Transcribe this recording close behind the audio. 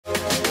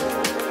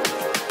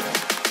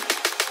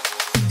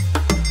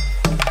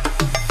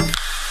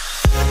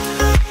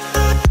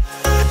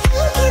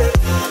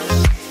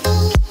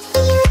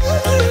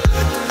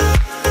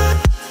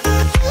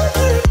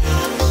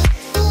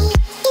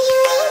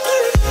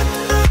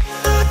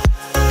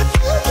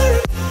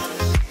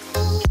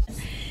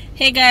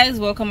Hey guys,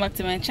 welcome back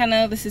to my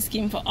channel. This is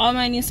Kim. For all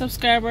my new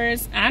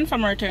subscribers and for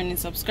my returning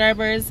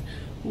subscribers,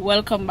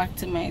 welcome back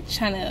to my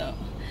channel.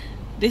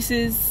 This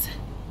is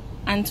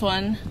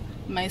Antoine,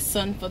 my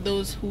son, for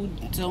those who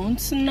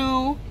don't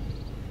know.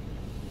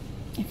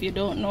 If you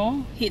don't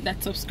know, hit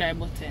that subscribe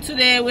button.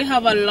 Today we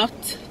have a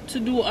lot to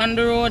do on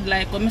the road.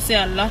 Like when I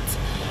say a lot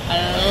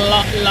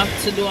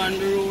to do on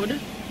the road.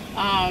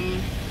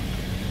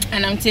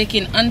 And I'm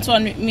taking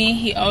Antoine with me.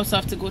 He also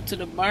have to go to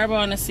the barber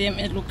on the same.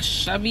 It looks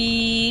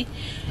shabby.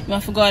 I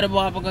forgot the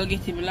barber, go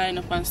get him line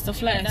up and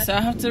stuff like that. So I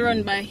have to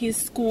run by his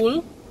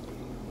school.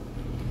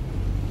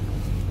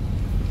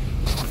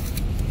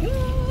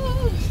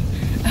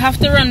 I have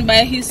to run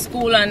by his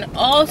school, and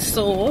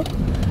also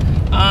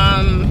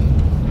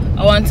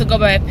I want to go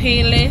by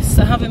Payless.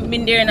 I haven't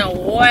been there in a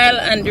while,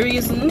 and the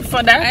reason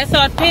for that, I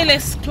thought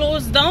Payless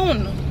closed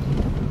down.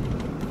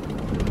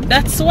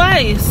 That's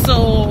why.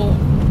 So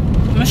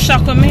I'm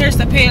shocked when I hear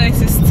the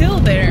Payless is still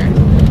there,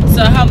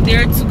 so I have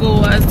there to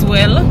go as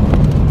well.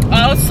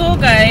 Also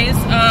guys,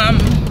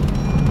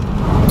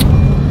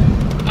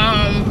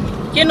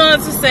 you know,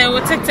 as I say,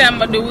 we'll take time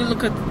but we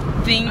look at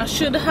things. I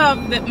should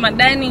have my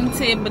dining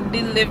table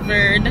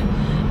delivered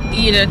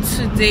either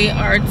today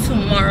or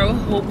tomorrow,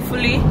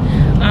 hopefully.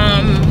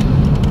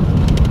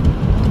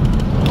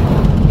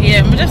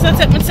 Yeah, I just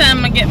take my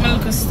time and get my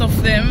look at stuff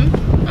them.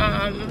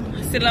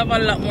 Still have a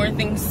lot more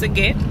things to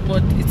get,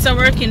 but it's a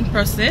working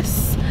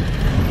process.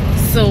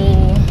 So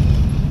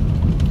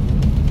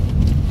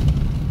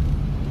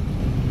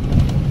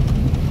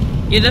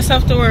you just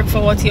have to work for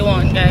what you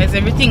want, guys.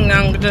 Everything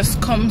now just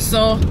comes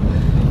so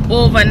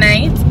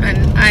overnight,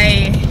 and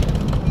I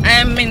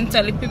am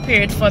mentally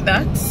prepared for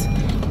that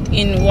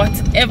in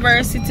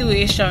whatever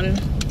situation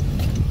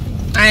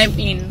I'm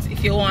in.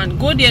 If you want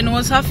good, your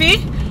nose happy,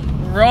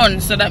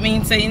 run. So that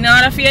means that in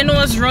order for your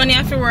nose run, you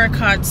have to work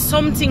hard.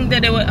 Something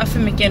that they will have to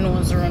make your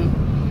nose run.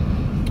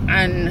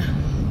 And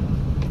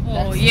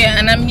oh yeah,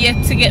 and I'm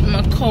yet to get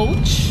my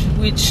coach,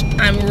 which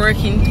I'm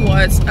working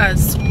towards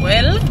as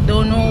well.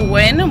 Don't know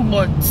when,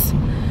 but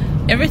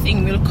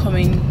everything will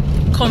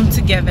come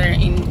together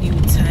in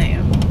due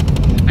time.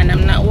 And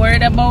I'm not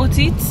worried about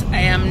it.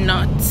 I am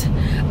not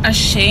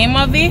ashamed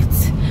of it.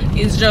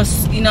 It's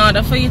just in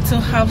order for you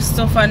to have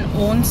stuff and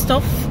own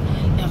stuff,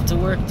 to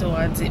work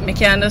towards it. I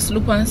can't just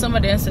look on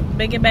somebody and say,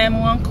 beg you buy me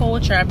one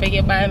coach, or beg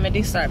you buy me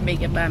this, or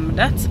beg you buy me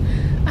that.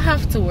 I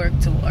have to work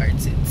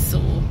towards it. So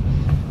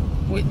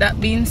with that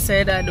being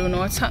said, I don't know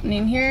what's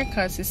happening here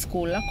because it's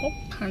school lock up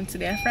and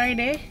today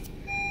Friday.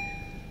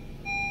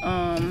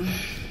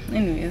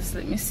 Anyways,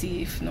 let me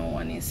see if no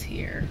one is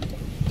here.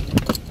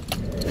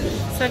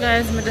 So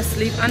guys, I'm just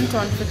leave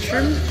Antoine for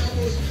trim.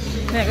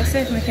 Like I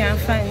said, if I can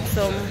find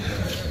some,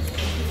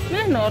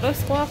 I know,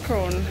 just walk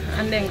around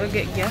and then go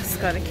get gas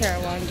because the car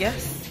want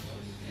gas.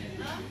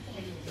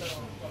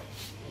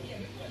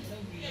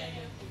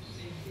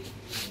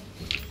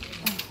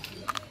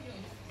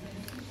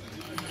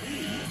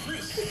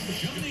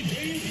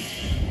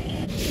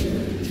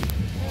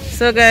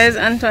 So guys,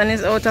 Antoine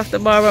is out of the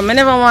barber. I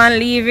never want to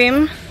leave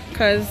him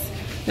because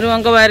I don't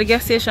want to go by the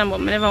gas station,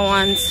 but I never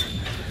want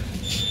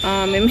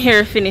him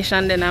here finish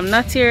and then I'm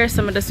not here,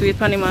 so I'm just wait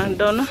for him and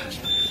done.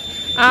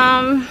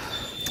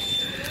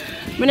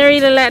 I don't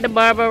really like the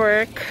barber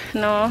work,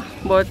 no,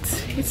 but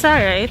it's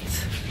alright.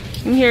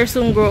 I'm here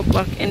soon grow up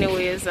back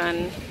anyways,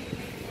 and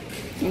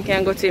you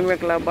can go to him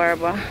regular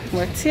barber.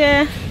 But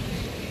yeah,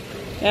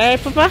 alright,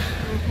 Papa?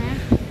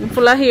 I'm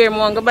full of hair. I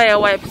want to buy a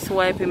wipe to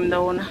wipe him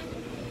down.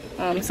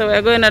 So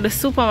we're going to the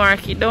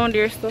supermarket down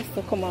there, stuff,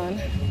 so come on.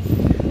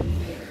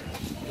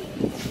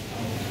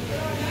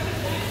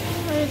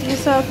 Alright,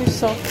 this selfie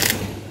stuff.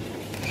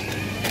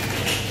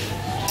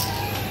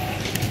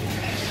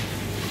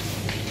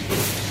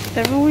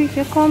 Every week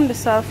you come the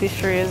selfish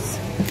trays.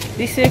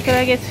 This year can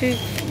I get to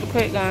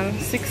quick gun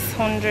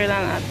 $600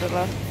 and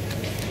 $8.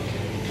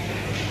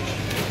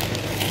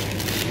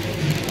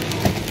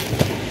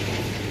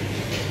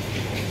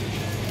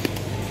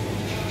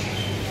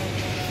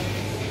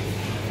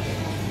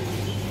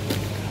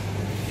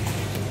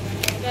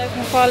 Guys,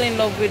 I'm falling in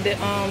love with the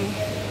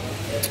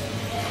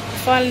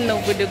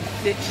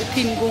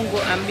tin gungo,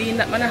 and being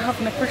that man I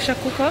have my pressure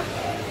cooker,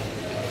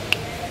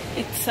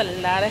 it's a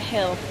lot of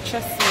help,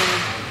 trust me.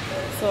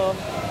 So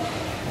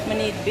I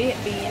need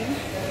baked bean,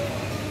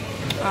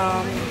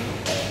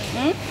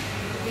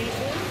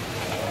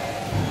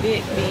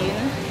 baked bean,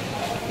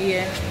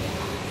 yeah.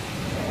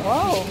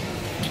 Wow,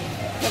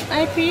 the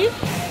IP,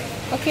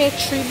 okay,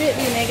 3 baked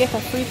bean. I get a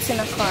free tin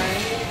of corn.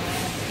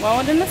 Well,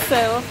 I didn't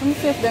sell. Let me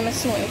see if them are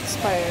soon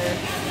expire.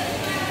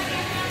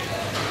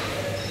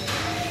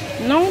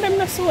 No, them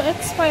not so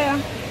expire.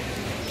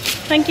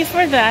 Thank you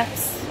for that.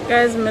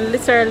 Guys, my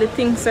literally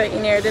things are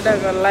in here that I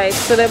got light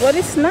today, but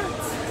it's not.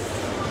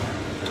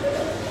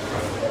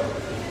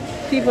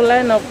 People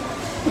line up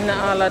in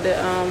all of the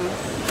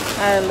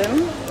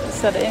island. This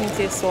is the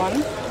emptiest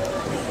one.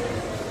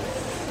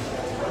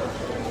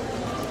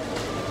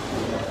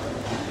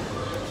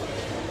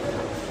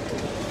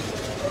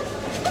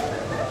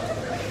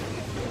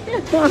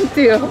 Yeah, want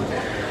to.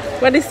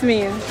 What this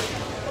mean?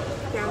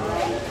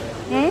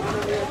 Hmm?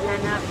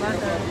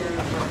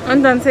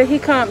 Antoine said he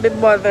can't be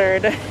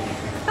bothered.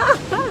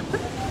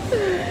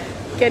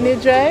 Can you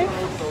drive?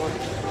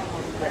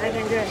 I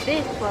can drive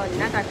this, but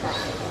not a car.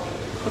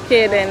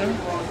 Okay then.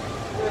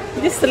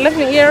 This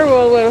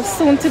 11-year-old will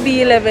soon to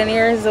be 11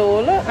 years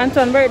old.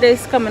 Antoine's birthday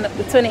is coming up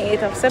the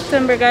 28th of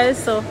September, guys.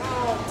 So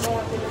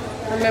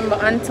remember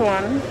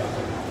Antoine.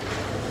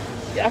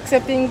 You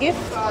accepting gift?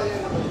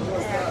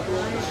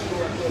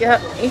 Yeah,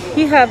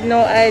 he have no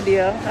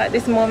idea at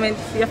this moment.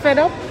 You fed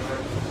up?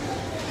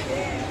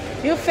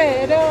 You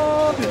fed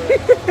up?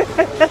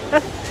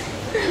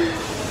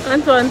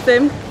 Antoine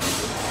said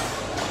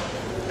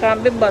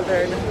can't be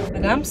bothered.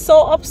 I'm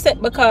so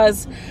upset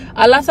because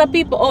a lot of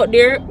people out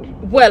there,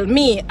 well,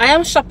 me, I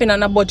am shopping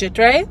on a budget,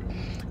 right?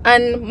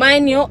 And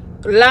mind you,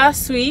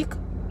 last week,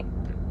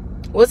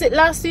 was it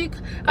last week?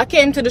 I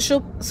came to the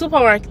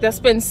supermarket. I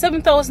spent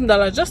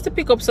 $7,000 just to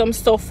pick up some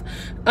stuff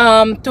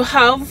to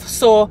have,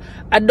 so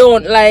I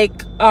don't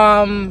like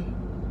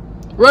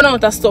run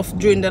out of stuff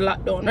during the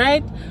lockdown,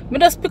 right? Me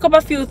just pick up a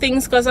few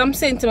things because I'm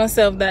saying to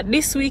myself that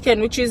this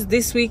weekend, which is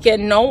this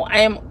weekend now, I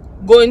am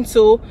going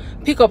to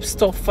pick up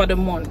stuff for the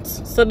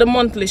month. So the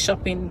monthly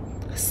shopping,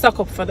 stock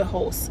up for the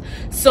house.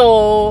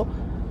 So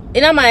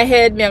in my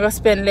head, me I gonna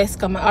spend less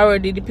because I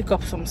already did pick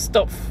up some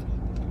stuff.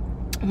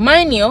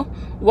 Mind you,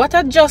 what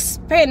I just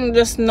spent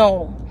just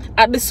now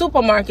at the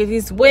supermarket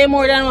is way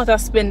more than what I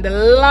spent the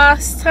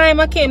last time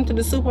I came to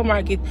the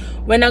supermarket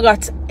when I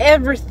got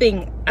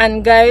everything.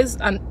 And guys,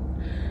 and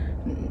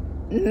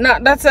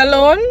not that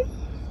alone,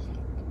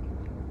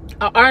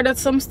 I ordered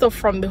some stuff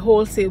from the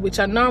wholesale, which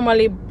I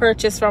normally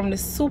purchase from the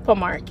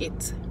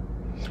supermarket.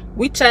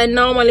 Which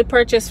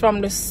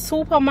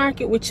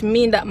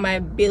means that my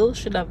bill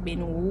should have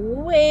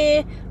been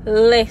way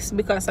less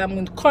because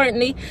I'm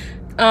currently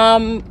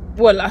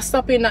well, I'm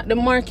stopping at the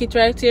market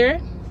right here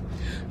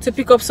to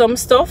pick up some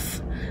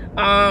stuff,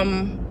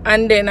 and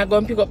then I'm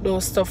gonna pick up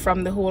those stuff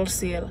from the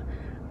wholesale.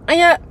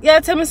 And yeah,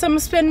 tell me some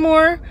spend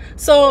more.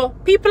 So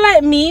people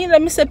like me,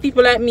 let me say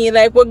people like me,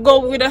 like we go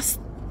with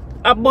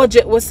a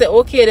budget, we say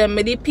okay then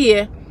maybe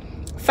pay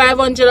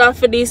 $500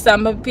 for this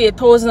and maybe pay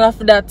 $1,000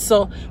 for that.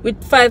 So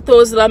with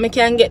 $5,000 I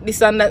can get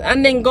this and that,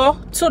 and then go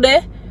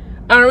today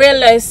and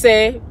realize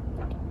say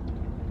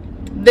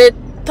the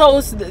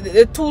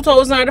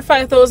 2,000 or the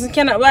 5,000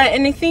 cannot buy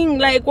anything.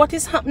 Like, what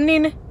is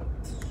happening?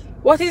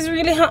 What is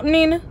really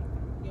happening?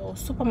 Yo,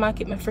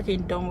 supermarket me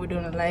freaking done with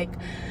doing. Like,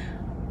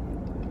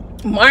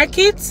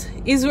 market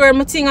is where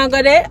my thing I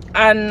got there,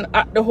 and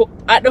at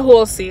the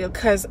wholesale,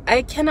 because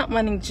I cannot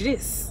manage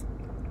this.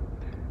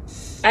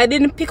 I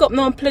didn't pick up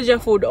no pleasure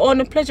food. The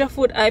only pleasure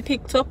food I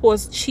picked up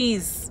was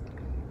cheese,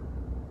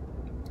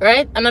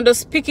 right? And I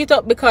just pick it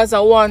up because I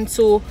want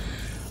to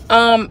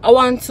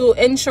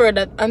ensure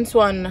that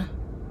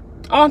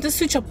I want to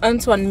switch up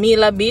Antoine's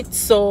meal a bit.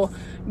 So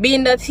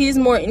being that he's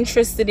more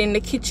interested in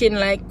the kitchen,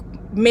 like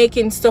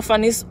making stuff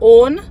on his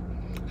own,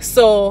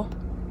 so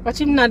watch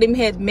him nod him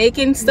head,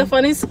 making stuff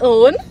on his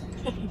own.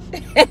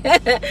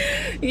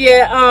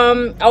 Yeah,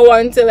 I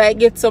want to like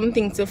get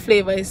something to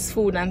flavor his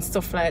food and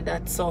stuff like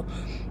that. So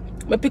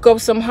I pick up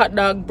some hot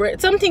dog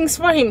bread, some things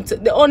for him to,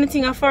 the only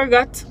thing I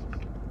forgot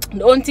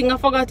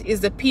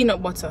is the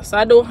peanut butter. So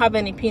I don't have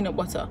any peanut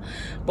butter.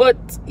 But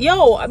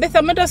yo, I bet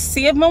I'm just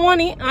save my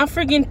money and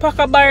friggin' pack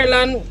a barrel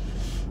and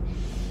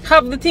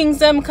have the things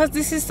them, because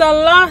this is a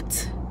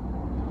lot.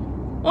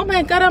 Oh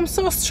my god, I'm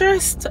so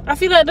stressed. I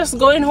feel like just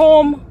going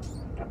home.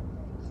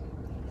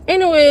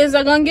 Anyways,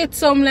 I'm gonna get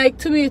some like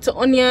tomato,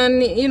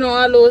 onion, you know,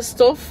 all those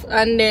stuff,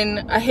 and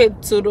then I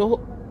head to the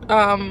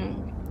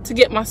to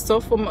get my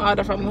stuff from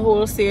order from the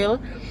wholesale.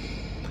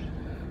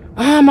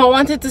 I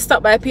wanted to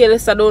stop by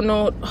PLS. I don't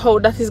know how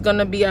that is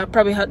gonna be. I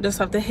probably just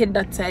have to head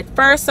that side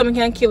first so we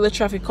can kill the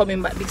traffic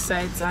coming back this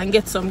side, so, and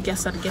get some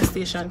gas at the gas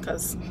station,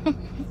 because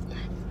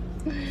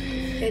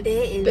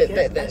today is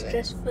just a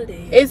stressful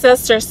day. It's a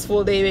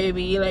stressful day,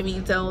 baby, let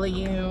me tell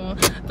you.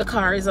 The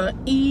car is on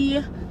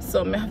E,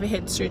 so I have to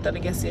head straight to the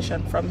gas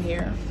station from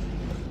here.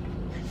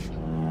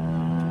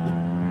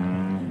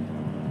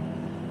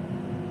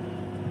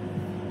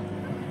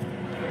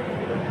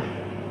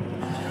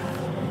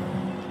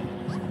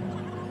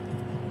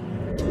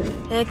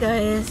 Hey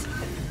guys,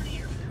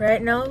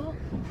 right now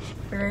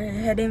we're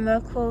heading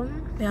back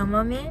home with our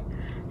mommy,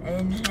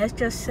 and let's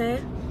just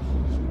say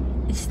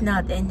it's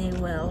not ending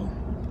well.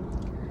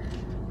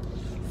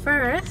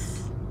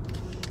 First,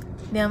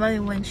 me and mommy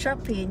went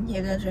shopping,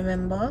 you guys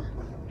remember?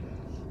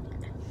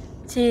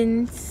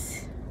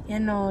 Since, you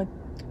know,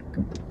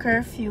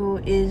 curfew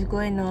is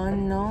going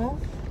on now,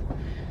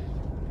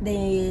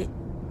 they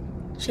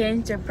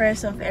changed the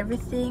price of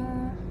everything,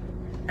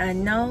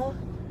 and now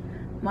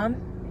mom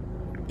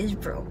is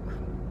broke.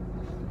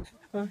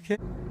 Okay.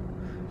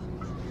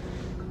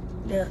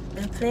 The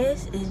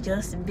place is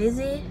just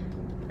busy,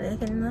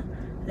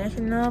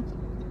 looking up,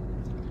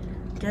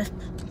 just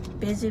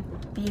busy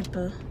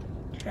people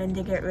trying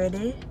to get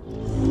ready.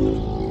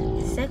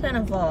 Second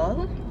of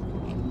all,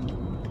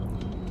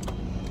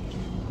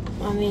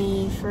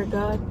 mommy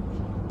forgot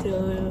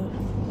to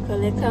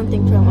collect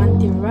something from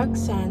Auntie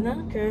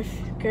Roxana.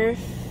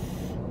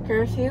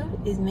 Curfew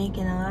is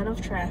making a lot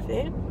of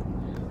traffic,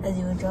 as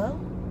usual.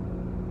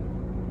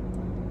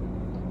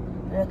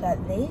 Look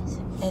at this,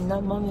 and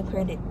no mommy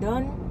credit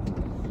done,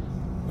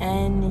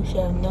 and she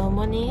have no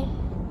money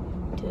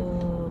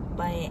to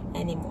buy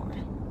anymore.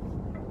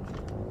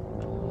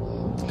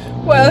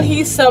 Well,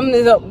 he summed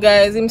it up,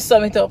 guys. Him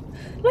sum it up.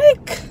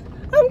 Like,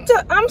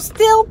 I'm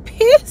still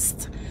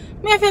pissed.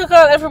 Me, I feel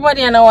call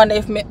everybody and I wonder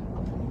if me.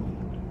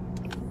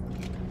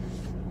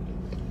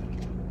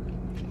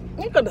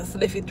 I could have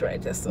left it right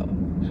there, so.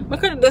 I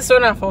could have just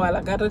run off a while.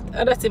 I got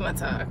him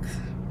attack.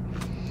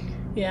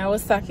 Yeah, I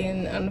was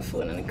talking on the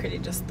phone and the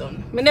credit just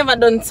done. Me never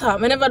done talk.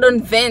 Me never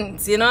done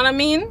vent. You know what I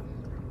mean?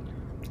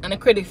 And the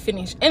credit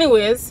finished.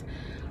 Anyways,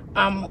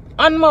 I'm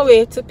on my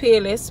way to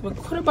Payless. We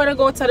could have better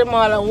go to the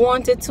mall. I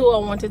wanted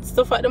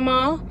stuff at the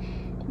mall,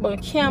 but we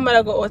can't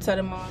better go out to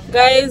the mall.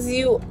 Guys,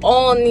 you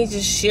all need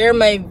to share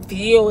my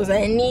videos.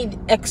 I need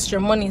extra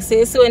money.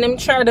 So when them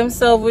try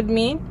themselves with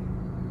me,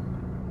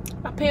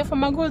 I pay for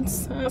my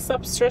goods. I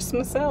stop stress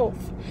myself.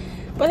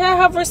 But I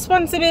have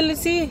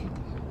responsibility.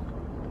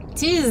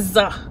 Tease.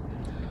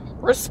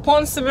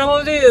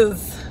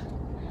 Responsibilities.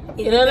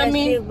 You know what I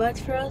mean? If you feel bad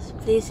for us,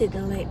 please hit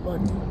the like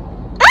button.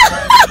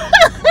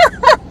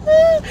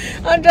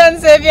 I'm trying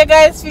to say, if you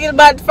guys feel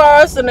bad for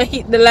us, then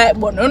hit the like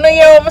button. You know, you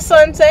hear what my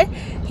son say?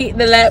 Hit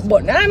the like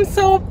button. I'm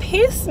so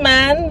pissed,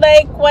 man.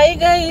 Like, why you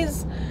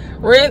guys?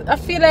 I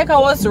feel like I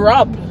was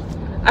robbed.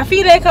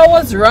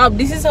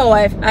 This is how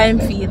I'm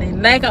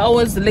feeling. Like I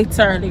was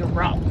literally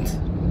robbed.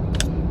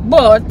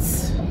 But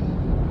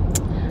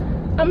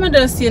I'm gonna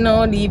just, you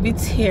know, leave it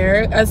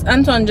here. As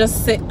Antoine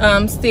just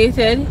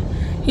stated,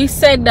 he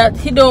said that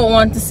he don't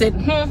want to say,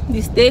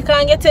 this day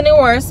can't get any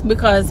worse,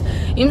 because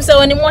him say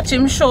when him watch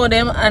him show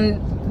them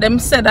and them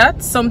say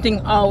that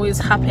something always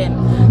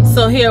happen.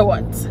 So here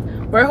what?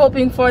 We're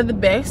hoping for the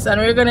best,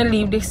 and we're gonna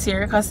leave this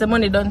here because the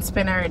money don't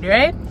spend already,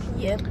 right?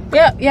 Yep.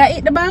 Yeah,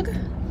 eat the bag.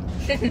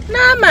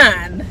 Nah,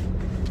 man.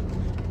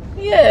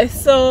 Yeah,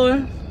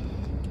 so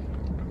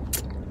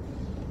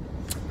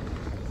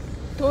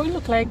do we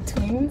look like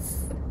twins?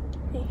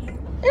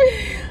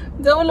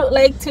 Don't look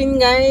like twin,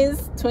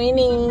 guys.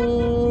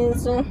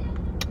 Twinnies. So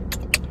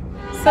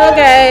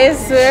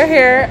guys, we're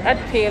here at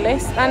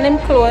Payless and them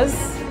close.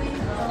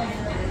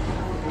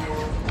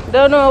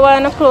 Don't know why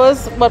I'm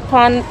close, but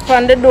on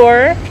the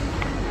door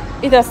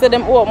it has said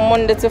them open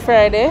Monday to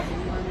Friday.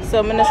 So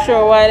I'm not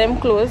sure why them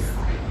close.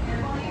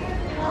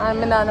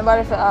 And I'm not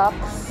nobody for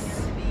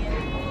ask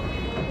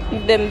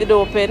if them did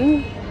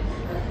open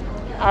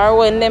or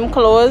when them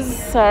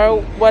close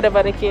or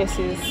whatever the case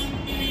is.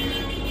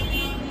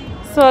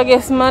 So I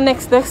guess my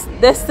next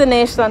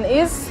destination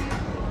is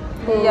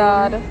the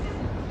yard.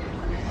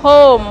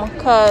 Home,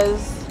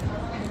 cause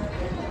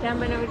Yeah, I'm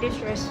gonna this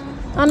dress.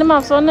 and them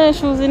have some nice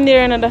shoes in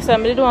there, and that's why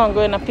they don't want to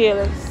go in a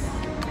Payless.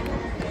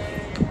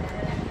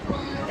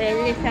 They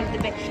lift up the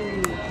back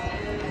shoe.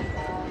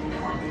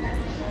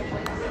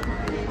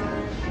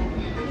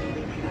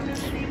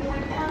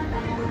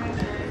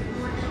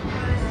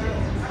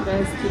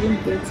 Guys, give him a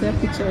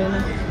picture, you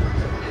know.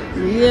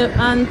 Yeah,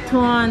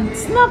 Antoine.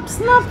 Snap.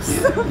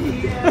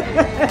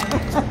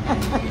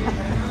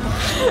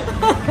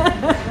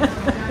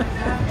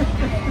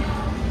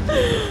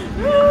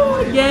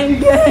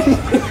 Gang.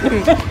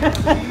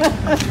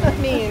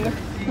 Mean.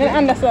 I don't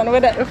understand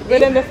where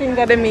them the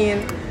finger they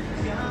mean.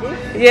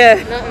 Yeah.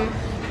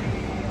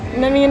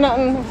 Nothing. I mean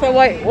nothing. So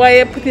why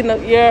you putting up?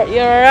 You're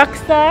a rock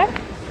star?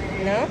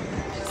 No?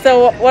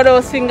 So what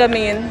those finger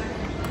mean?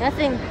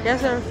 Nothing.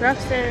 That's what rock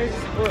stars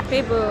or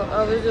people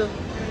always do.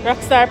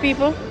 Rockstar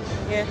people?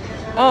 Yeah.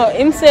 Oh,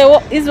 him say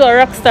what is what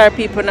rockstar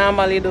people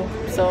normally do.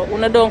 So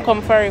una don't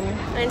come for him.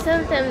 And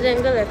sometimes they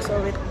go like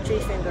so with 3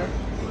 fingers.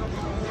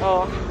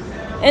 Oh.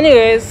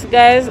 Anyways,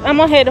 guys, I'm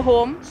gonna head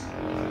home.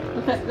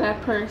 Look at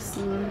that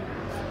person.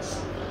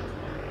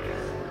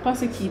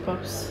 Pass the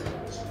keep-ups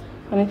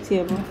on the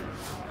table.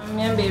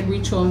 Me and babe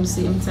reach home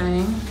same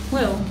time.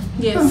 Well,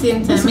 yeah,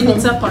 same time.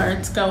 Minutes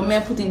apart. Because me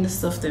put in the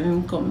stuff that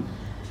him come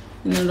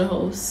in the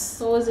house.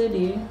 So was it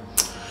day?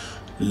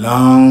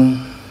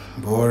 Long,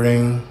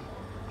 boring,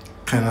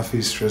 kind of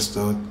feel stressed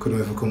out.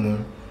 Couldn't ever come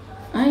home.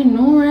 I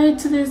know, right?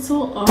 Today's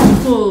so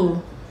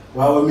awful.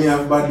 Why would me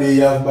have bad day,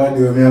 you have bad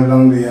day, when me have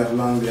long day, you have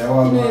long day. I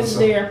want to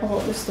Today I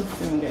about the stuff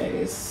for you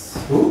guys.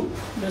 Who?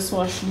 Just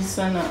wash this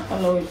and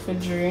allow it for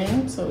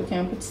drain so we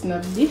can put it in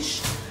a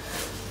dish.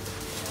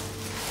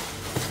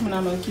 And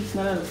I'm going to keep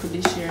another for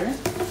dish here.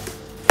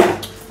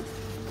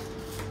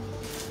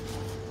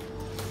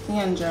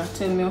 Yanja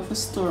tell me how to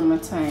store my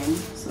time,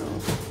 so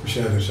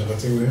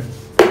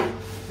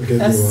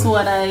that's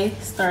what I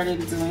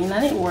started doing,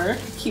 and it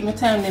worked. Keep my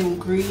time them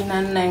green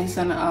and nice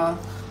and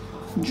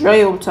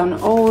dry out and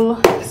all.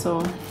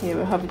 So here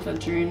we have it a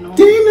drain now.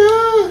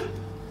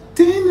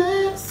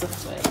 Tina!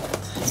 Stuff like that.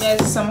 Guys,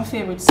 this is my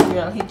favorite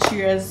cereal. Hit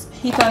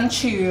and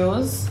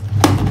Cheerios.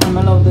 And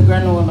I love the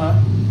granola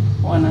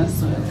one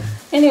as well.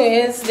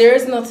 Anyways, there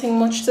is nothing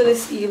much to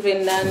this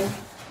evening than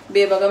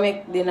babe, I'm gonna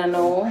make dinner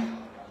now.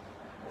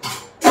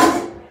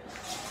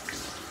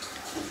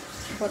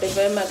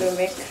 whatever I'm gonna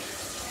make.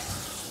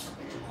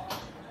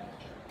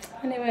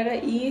 Anyway,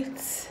 to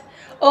eat.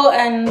 Oh,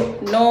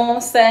 and no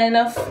sign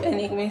of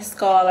any missed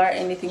call or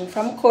anything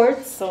from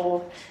court,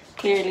 so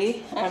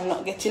clearly I'm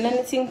not getting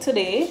anything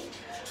today.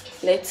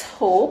 Let's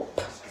hope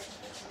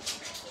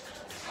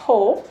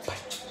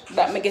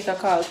that me get a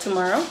call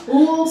tomorrow.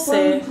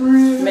 Say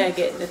may I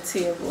get the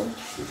table.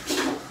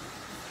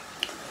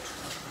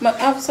 I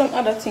have some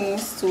other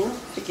things to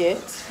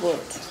forget,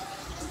 but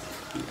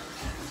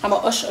I'm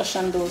gonna hush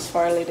on those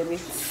for a little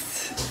bit.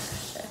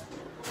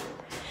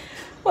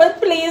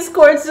 But please,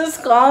 court,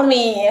 just call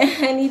me.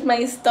 I need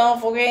my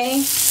stuff, okay?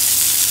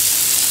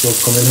 So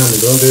come in handy,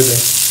 don't baby?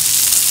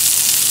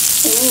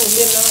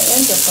 They know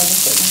end up on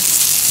it.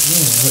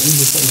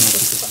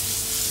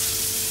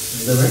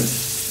 Is that right?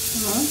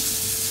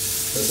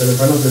 That's the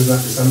final is not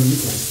the same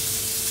evening.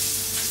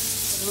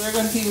 We're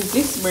going to use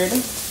this bread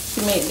to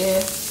make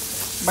the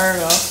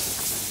burger.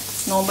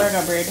 No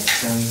burger bread.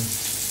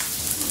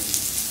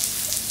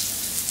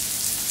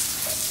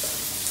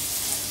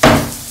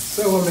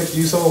 So we'll make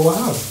use of what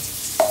we have.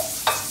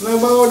 Now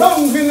bow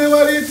down for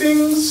nobody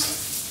things.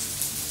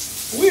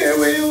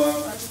 Where you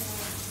are?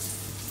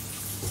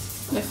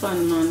 The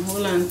fun man,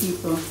 hold on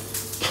people.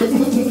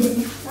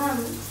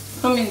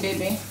 Come in,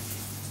 baby.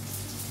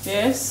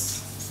 Yes?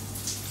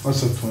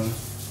 What's up, fun?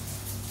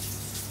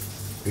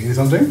 You need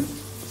something?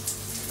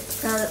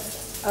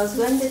 I was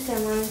going to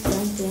tell Mom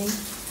something.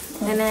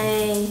 Can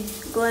I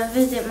go and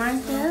visit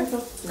Martha?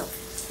 No.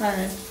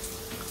 Alright.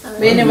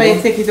 But anyway,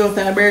 take it out of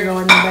the burger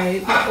when you buy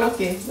it.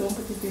 Okay, don't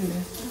put it in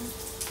there.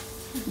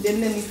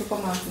 Then they need to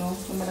come out now.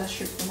 Some of that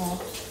strip them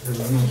out.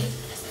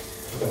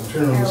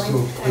 Turn on the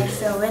stove.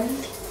 So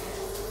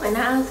when I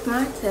asked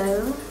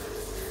Martha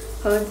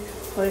how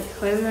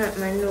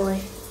my know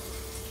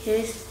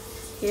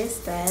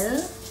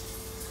hairstyle,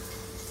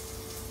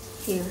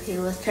 he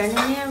was turning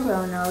me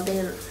around all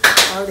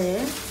day,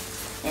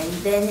 and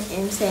then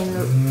him saying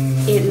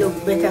it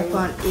looked better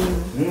upon him.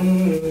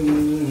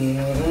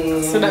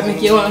 So that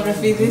make you want to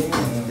visit?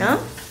 No?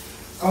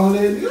 All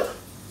day.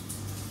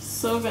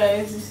 So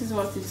guys, this is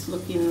what it's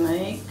looking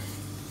like.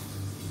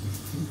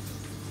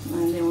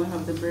 And then we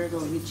have the burger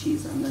with the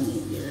cheese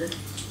underneath here.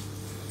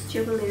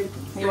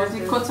 You want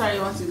it cut or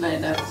you want it like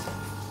that?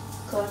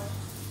 Cut.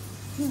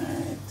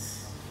 Alright.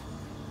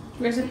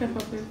 Where's the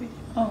pepper, baby?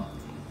 Oh.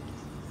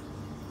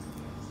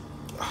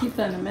 Keep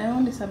on, I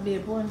want this a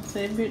babe one, so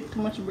it's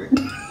too much bread.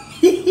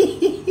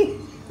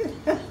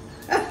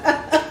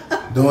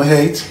 Don't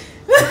hate,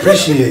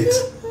 appreciate.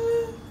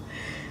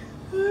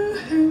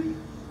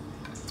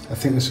 I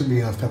think this should be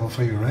enough pepper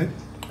for you, right?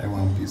 I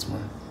want a piece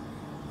more.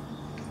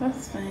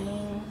 That's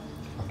fine.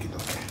 Okay.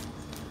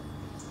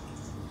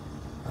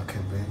 Okay,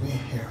 baby,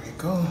 here we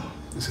go.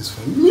 This is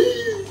for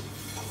me.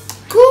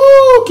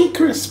 Cookie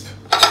crisp.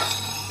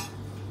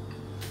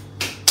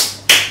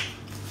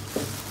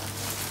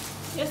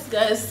 Yes,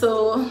 guys,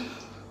 so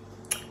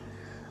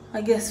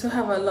I guess we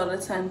have a lot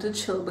of time to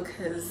chill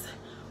because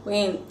we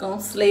ain't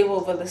gonna slave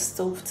over the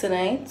stove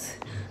tonight.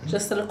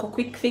 Just a little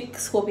quick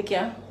fix, hope we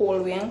can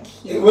hold we and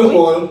keep it. Will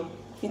hold.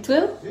 It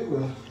will? It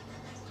will.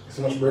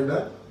 So much bread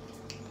that?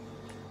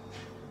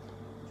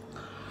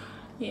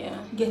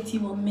 Yeah. Get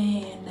you a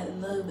man that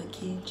love the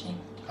kitchen.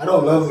 I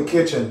don't love the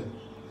kitchen.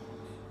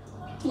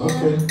 Yeah.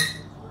 Okay.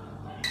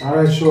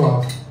 Alright, show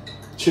off.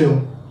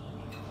 Chill.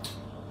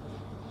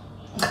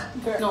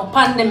 No,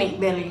 pandemic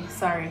belly,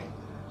 sorry.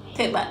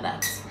 Take back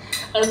that.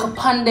 A little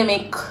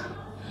pandemic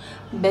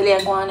belly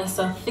I go on is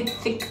so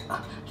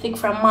thick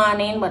from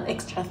morning but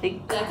extra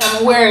thick. Like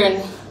I'm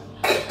wearing,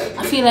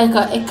 I feel like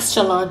an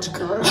extra large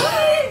girl.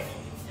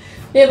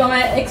 You got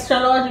my extra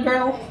large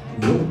girl?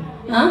 Nope.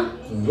 Huh?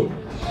 Nope.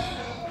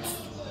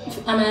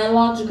 Am I a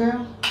large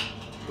girl?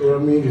 You're a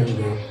medium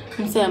girl.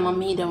 I'm saying I'm a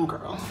medium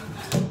girl.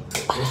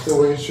 Just the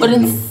way it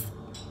should be.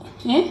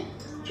 Yeah?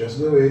 Just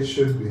the way it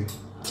should be.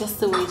 Just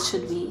the way it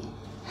should be.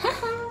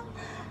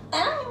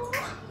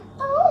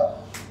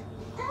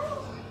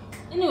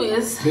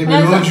 Anyways, Baby,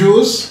 no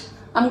juice?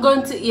 I'm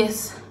going to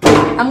eat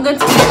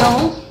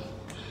now.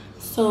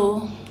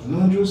 So,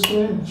 No juice,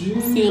 man.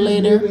 See you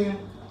later. Baby.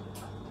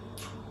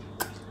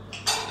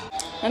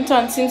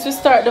 Antoine, since we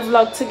start the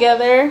vlog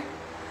together,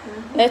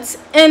 let's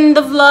end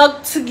the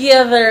vlog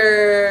together.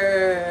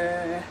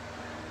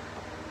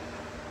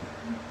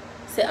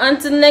 Say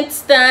until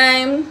next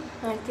time.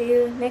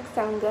 Until next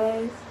time,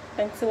 guys.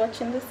 Thanks for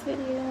watching this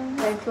video.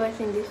 Thanks for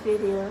watching this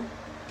video.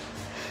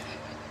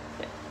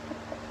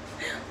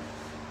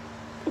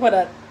 What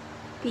up?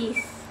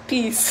 Peace.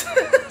 Peace.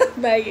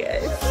 Bye,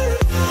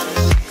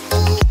 guys.